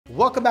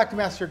Welcome back to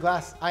Master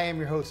Glass. I am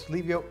your host,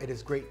 Livio. It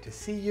is great to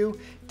see you.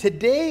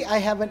 Today, I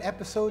have an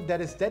episode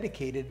that is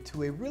dedicated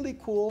to a really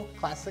cool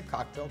classic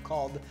cocktail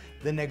called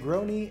the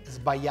Negroni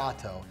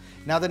Sbagliato.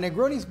 Now, the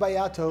Negroni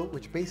Sbagliato,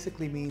 which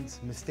basically means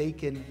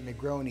mistaken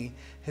Negroni,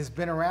 has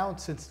been around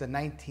since the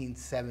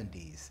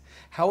 1970s.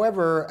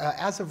 However,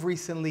 as of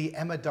recently,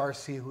 Emma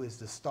Darcy, who is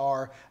the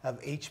star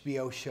of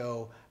HBO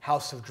show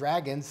House of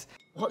Dragons.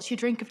 What's your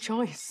drink of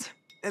choice?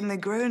 A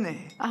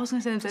Negroni. I was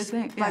going to say the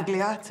same thing.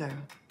 Sbagliato.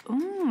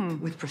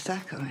 With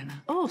Prosecco in it.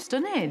 Oh,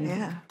 stunning.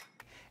 Yeah.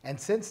 And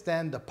since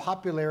then, the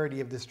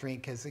popularity of this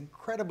drink has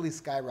incredibly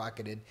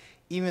skyrocketed,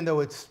 even though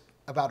it's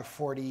about a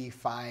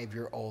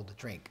 45-year-old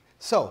drink.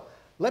 So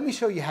let me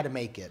show you how to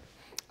make it.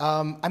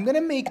 I'm going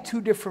to make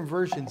two different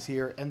versions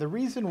here, and the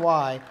reason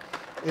why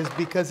is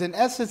because, in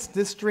essence,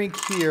 this drink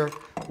here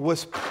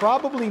was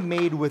probably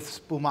made with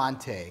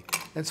Spumante.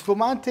 And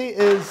Spumante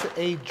is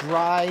a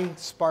dry,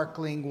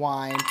 sparkling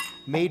wine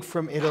made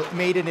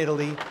in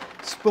Italy.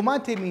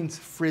 Spumante means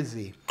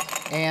frizzy,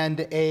 and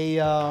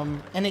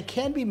it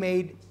can be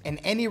made in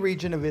any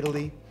region of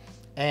Italy,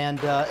 and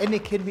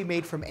it can be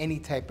made from any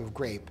type of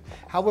grape.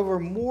 However,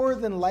 more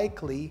than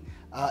likely,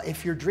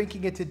 if you're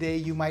drinking it today,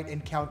 you might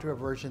encounter a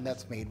version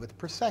that's made with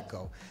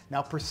Prosecco.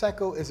 Now,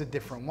 Prosecco is a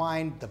different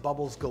wine. The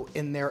bubbles go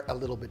in there a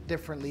little bit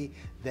differently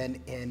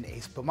than in a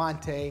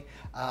Spumante.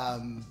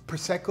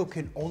 Prosecco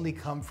can only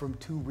come from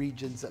two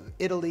regions of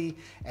Italy,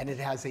 and it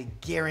has a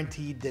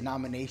guaranteed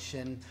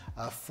denomination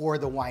for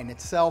the wine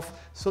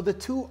itself. So the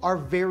two are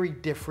very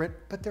different,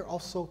 but they're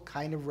also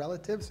kind of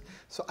relatives.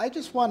 So I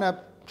just want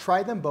to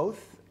try them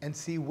both and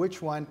see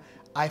which one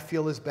I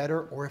feel is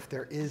better, or if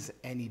there is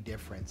any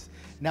difference.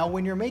 Now,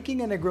 when you're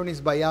making a Negroni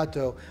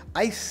Sbagliato,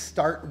 I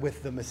start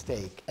with the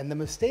mistake. And the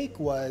mistake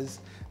was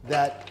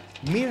that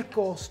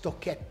Mirko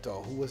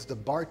Stocchetto, who was the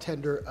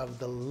bartender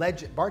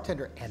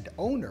and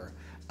owner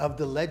of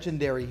the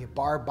legendary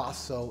Bar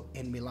Basso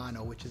in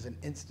Milano, which is an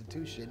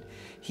institution,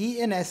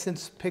 he in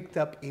essence picked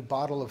up a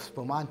bottle of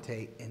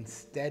Spumante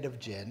instead of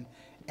gin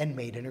and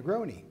made a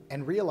Negroni,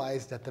 and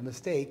realized that the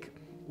mistake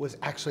was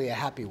actually a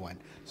happy one.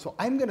 So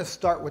I'm gonna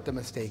start with the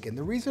mistake. And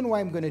the reason why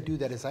I'm gonna do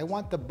that is I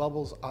want the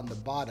bubbles on the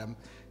bottom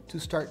to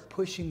start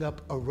pushing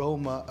up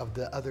aroma of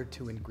the other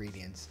two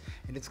ingredients.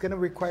 And it's gonna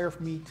require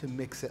me to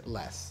mix it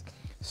less.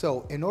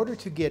 So in order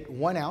to get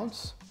 1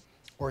 ounce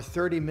or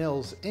 30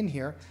 mils in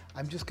here,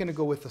 I'm just gonna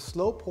go with a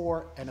slow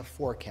pour and a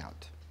 4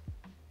 count.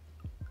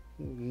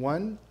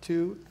 1,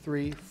 2,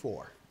 3,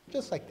 4,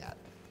 just like that.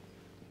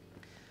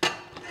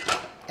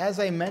 As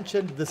I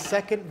mentioned, the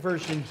second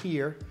version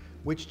here,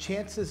 which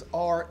chances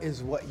are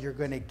is what you're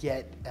gonna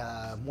get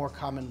more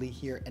commonly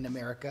here in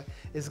America,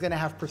 is gonna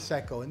have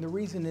Prosecco. And the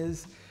reason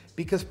is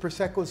because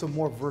Prosecco is a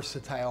more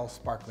versatile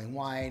sparkling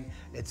wine.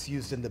 It's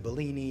used in the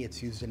Bellini,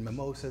 it's used in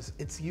mimosas,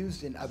 it's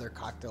used in other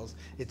cocktails,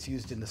 it's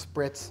used in the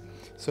spritz.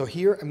 So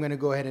here I'm gonna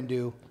go ahead and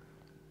do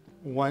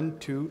 1,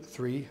 2,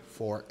 3,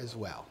 4 as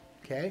well,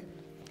 okay?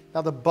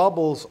 Now the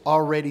bubbles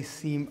already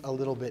seem a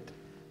little bit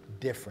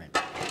different.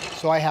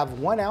 So I have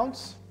 1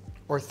 ounce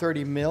or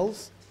 30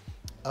 mils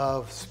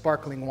of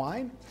sparkling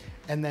wine,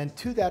 and then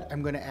to that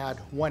I'm going to add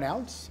 1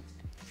 ounce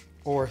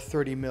or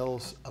 30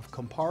 mils of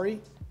Campari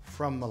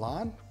from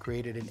Milan,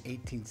 created in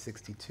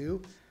 1862.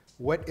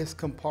 What is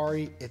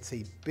Campari? It's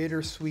a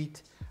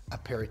bittersweet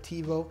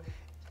aperitivo,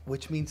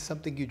 which means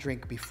something you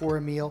drink before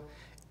a meal.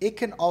 It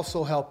can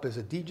also help as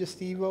a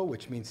digestivo,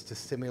 which means to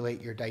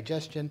stimulate your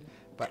digestion,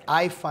 but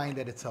I find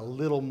that it's a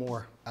little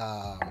more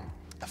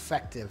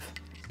effective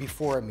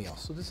before a meal.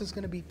 So this is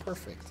going to be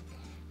perfect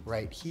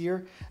right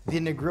here. The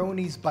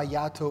Negroni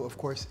Sbagliato, of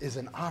course, is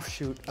an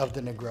offshoot of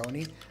the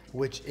Negroni,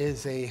 which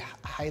is a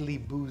highly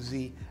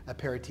boozy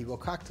aperitivo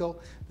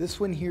cocktail. This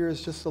one here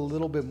is just a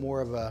little bit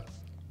more of a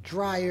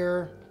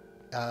drier,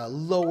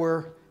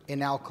 lower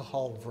in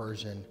alcohol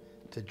version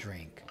to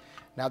drink.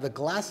 Now, the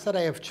glass that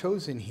I have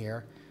chosen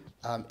here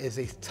is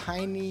a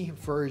tiny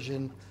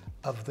version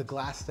of the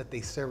glass that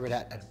they serve it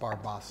at Bar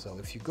Basso.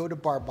 If you go to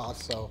Bar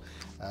Basso,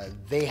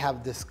 they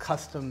have this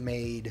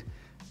custom-made,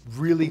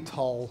 really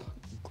tall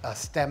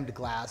stemmed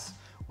glass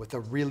with a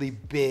really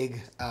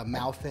big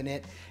mouth in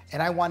it.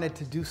 And I wanted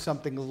to do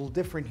something a little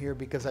different here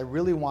because I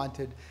really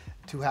wanted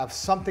to have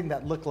something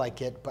that looked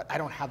like it, but I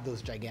don't have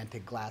those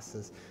gigantic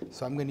glasses.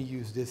 So I'm gonna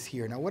use this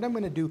here. Now what I'm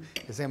gonna do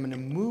is I'm gonna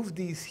move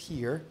these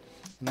here,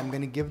 and I'm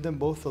gonna give them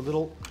both a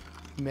little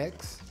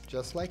mix,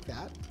 just like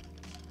that.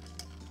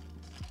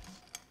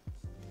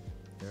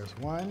 There's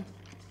 1,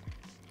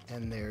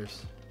 and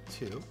there's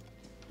 2.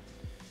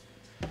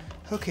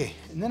 Okay,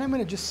 and then I'm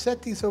gonna just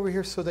set these over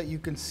here so that you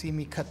can see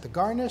me cut the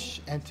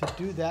garnish. And to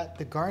do that,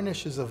 the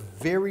garnish is a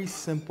very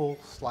simple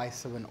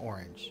slice of an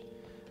orange.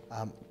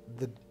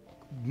 The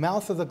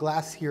mouth of the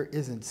glass here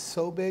isn't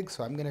so big,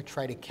 so I'm gonna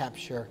try to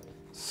capture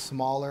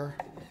smaller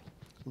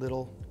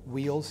little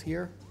wheels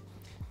here.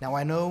 Now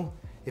I know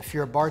if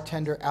you're a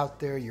bartender out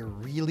there, you're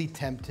really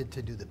tempted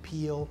to do the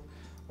peel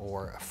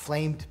or a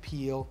flamed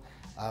peel.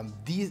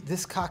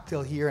 This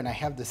cocktail here, and I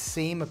have the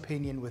same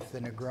opinion with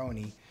the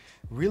Negroni,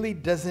 really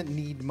doesn't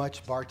need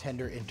much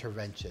bartender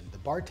intervention. The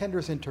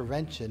bartender's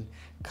intervention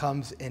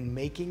comes in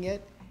making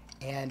it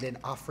and in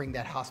offering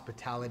that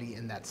hospitality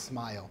and that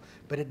smile.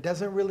 But it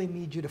doesn't really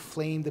need you to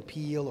flame the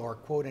peel or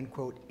quote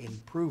unquote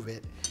improve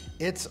it.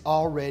 It's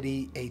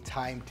already a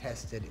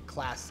time-tested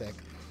classic.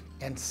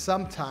 And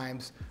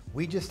sometimes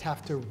we just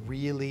have to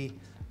really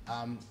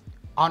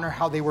honor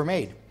how they were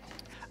made.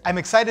 I'm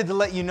excited to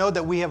let you know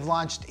that we have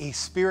launched a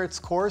spirits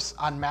course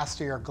on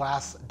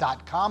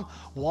masteryourglass.com.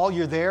 While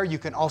you're there, you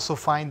can also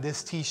find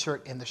this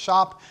t-shirt in the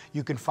shop.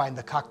 You can find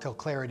the Cocktail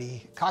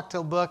Clarity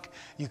cocktail book.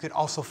 You can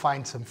also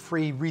find some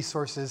free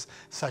resources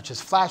such as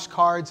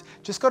flashcards.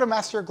 Just go to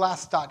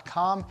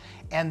masteryourglass.com,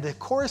 and the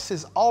course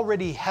is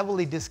already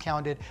heavily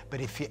discounted, but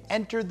if you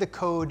enter the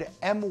code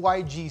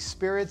MYG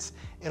Spirits,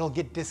 it'll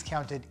get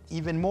discounted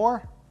even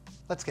more.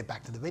 Let's get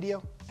back to the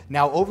video.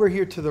 Now over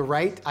here to the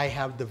right, I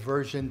have the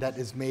version that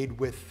is made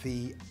with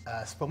the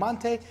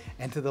Spumante,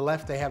 and to the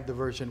left I have the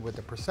version with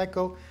the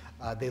Prosecco.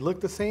 They look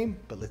the same,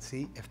 but let's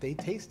see if they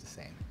taste the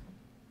same.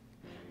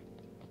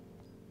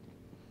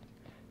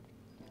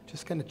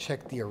 Just gonna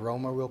check the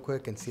aroma real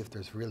quick and see if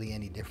there's really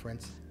any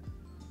difference.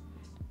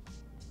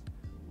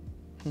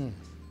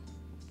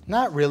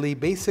 Not really.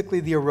 Basically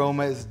the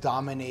aroma is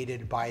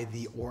dominated by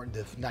the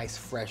nice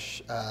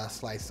fresh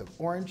slice of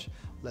orange.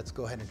 Let's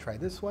go ahead and try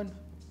this one.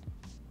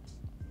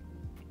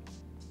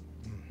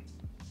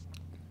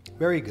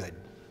 Very good.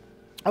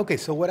 Okay,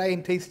 so what I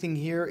am tasting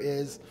here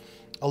is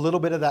a little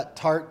bit of that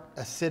tart,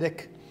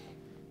 acidic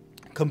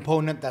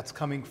component that's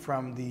coming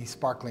from the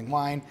sparkling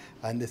wine.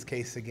 In this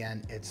case,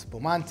 again, it's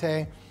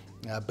Spumante.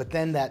 But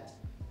then that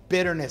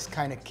bitterness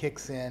kind of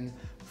kicks in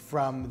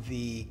from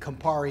the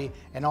Campari,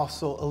 and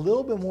also a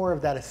little bit more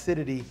of that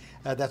acidity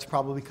that's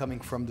probably coming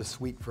from the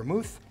sweet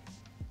Vermouth.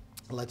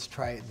 Let's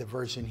try the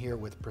version here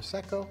with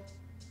Prosecco.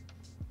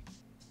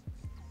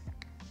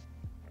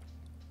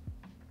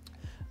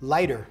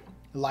 Lighter.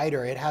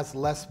 It has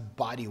less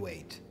body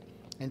weight.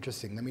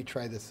 Interesting. Let me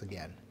try this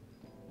again.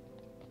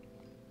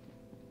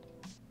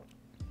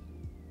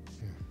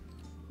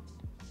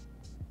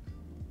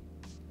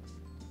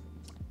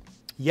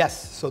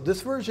 Yes, so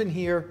this version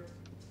here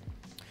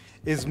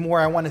is more,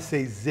 I want to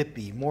say,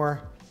 zippy,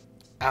 more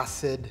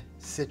acid,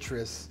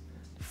 citrus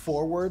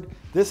forward.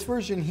 This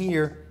version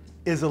here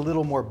is a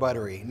little more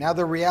buttery. Now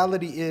the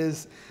reality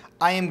is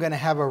I am going to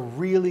have a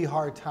really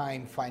hard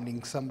time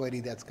finding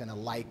somebody that's going to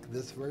like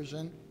this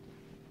version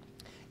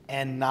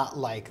and not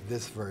like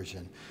this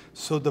version.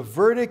 So the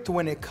verdict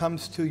when it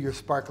comes to your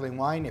sparkling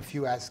wine, if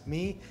you ask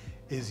me,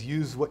 is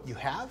use what you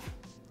have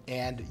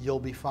and you'll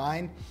be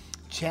fine.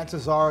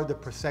 Chances are the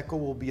Prosecco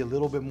will be a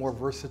little bit more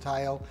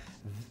versatile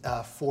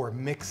for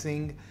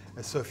mixing.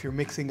 So if you're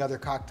mixing other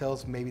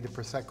cocktails, maybe the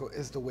Prosecco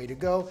is the way to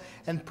go.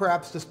 And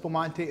perhaps the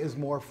Spumante is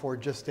more for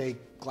just a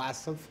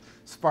glass of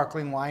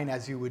sparkling wine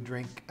as you would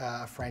drink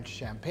French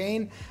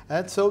champagne.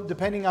 And so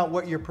depending on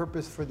what your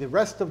purpose for the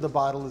rest of the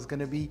bottle is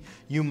gonna be,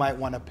 you might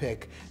wanna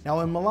pick. Now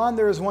in Milan,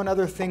 there is one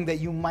other thing that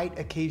you might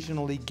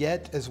occasionally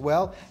get as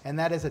well, and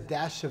that is a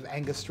dash of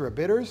Angostura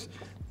bitters.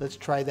 Let's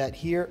try that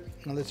here,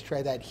 and let's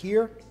try that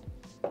here.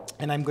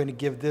 And I'm going to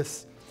give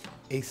this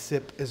a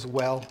sip as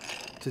well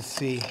to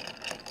see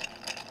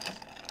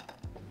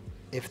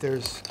if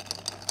there's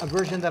a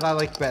version that I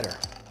like better.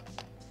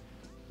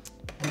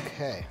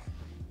 Okay.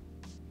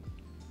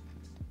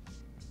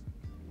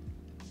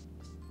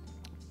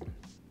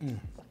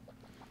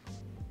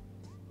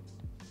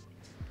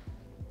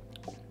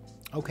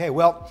 Okay,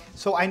 well,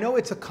 so I know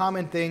it's a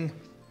common thing,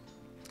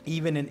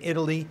 even in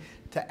Italy,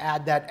 to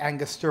add that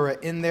Angostura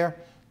in there.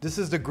 This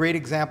is the great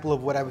example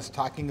of what I was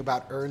talking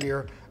about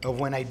earlier, of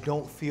when I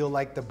don't feel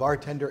like the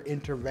bartender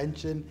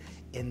intervention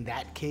in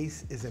that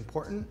case is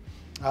important.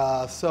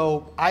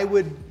 So I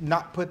would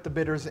not put the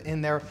bitters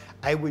in there.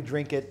 I would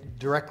drink it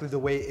directly the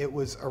way it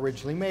was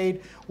originally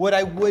made. What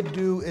I would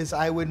do is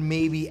I would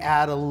maybe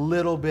add a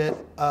little bit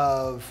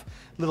of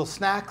little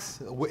snacks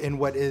in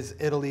what is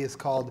Italy is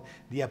called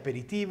the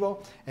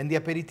Aperitivo. And the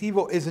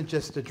Aperitivo isn't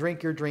just the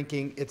drink you're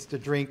drinking, it's the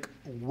drink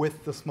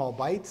with the small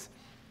bites.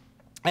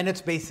 And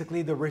it's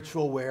basically the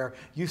ritual where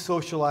you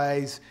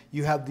socialize,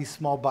 you have these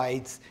small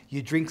bites,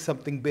 you drink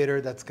something bitter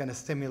that's gonna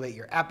stimulate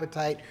your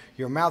appetite,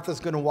 your mouth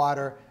is gonna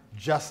water,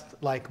 just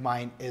like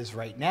mine is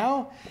right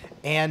now.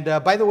 And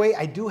by the way,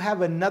 I do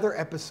have another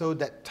episode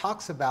that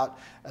talks about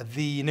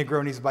the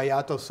Negroni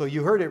Sbagliato. So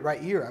you heard it right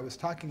here. I was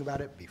talking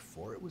about it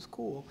before it was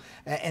cool.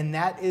 And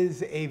that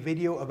is a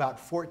video about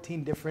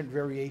 14 different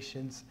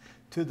variations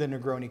to the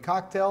Negroni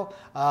cocktail.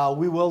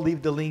 We will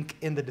leave the link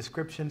in the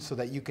description so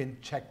that you can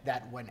check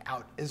that one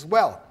out as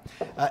well.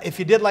 If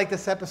you did like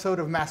this episode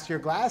of Master Your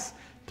Glass,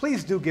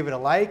 please do give it a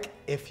like.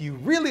 If you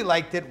really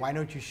liked it, why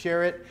don't you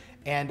share it?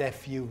 And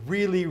if you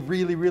really,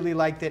 really, really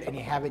liked it and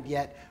you haven't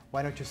yet,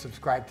 why don't you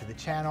subscribe to the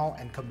channel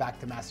and come back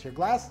to Master Your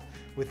Glass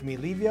with me,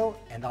 Livio,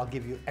 and I'll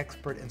give you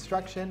expert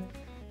instruction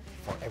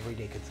for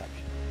everyday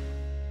consumption.